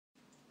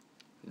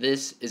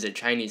This is a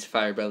Chinese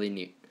firebelly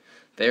newt.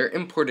 They are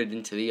imported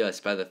into the U.S.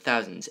 by the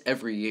thousands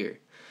every year.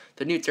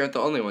 The newts aren't the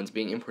only ones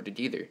being imported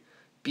either.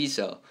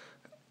 B-cell,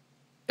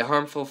 a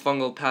harmful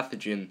fungal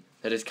pathogen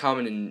that is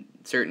common in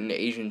certain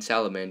Asian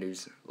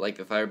salamanders, like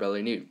the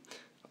firebelly newt,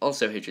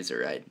 also hitches a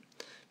ride.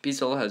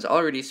 B-cell has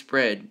already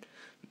spread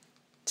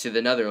to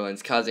the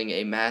Netherlands, causing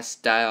a mass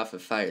die-off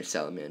of fire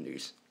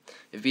salamanders.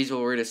 If B-cell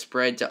were to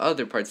spread to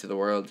other parts of the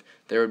world,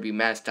 there would be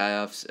mass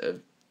die-offs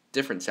of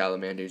different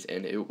salamanders,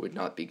 and it would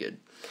not be good.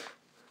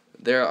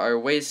 There are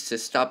ways to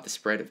stop the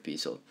spread of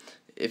B-cell.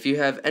 If you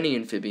have any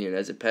amphibian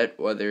as a pet,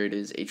 whether it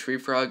is a tree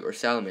frog or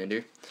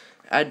salamander,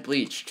 add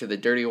bleach to the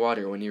dirty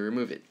water when you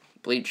remove it.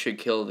 Bleach should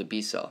kill the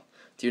B-cell.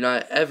 Do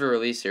not ever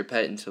release your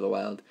pet into the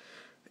wild.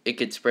 It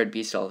could spread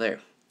B-cell there.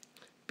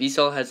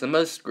 B-cell has the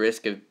most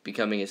risk of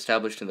becoming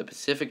established in the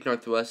Pacific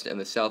Northwest and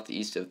the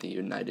southeast of the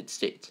United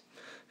States.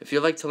 If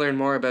you'd like to learn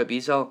more about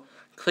B-cell,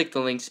 click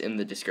the links in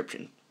the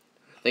description.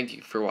 Thank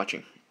you for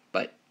watching.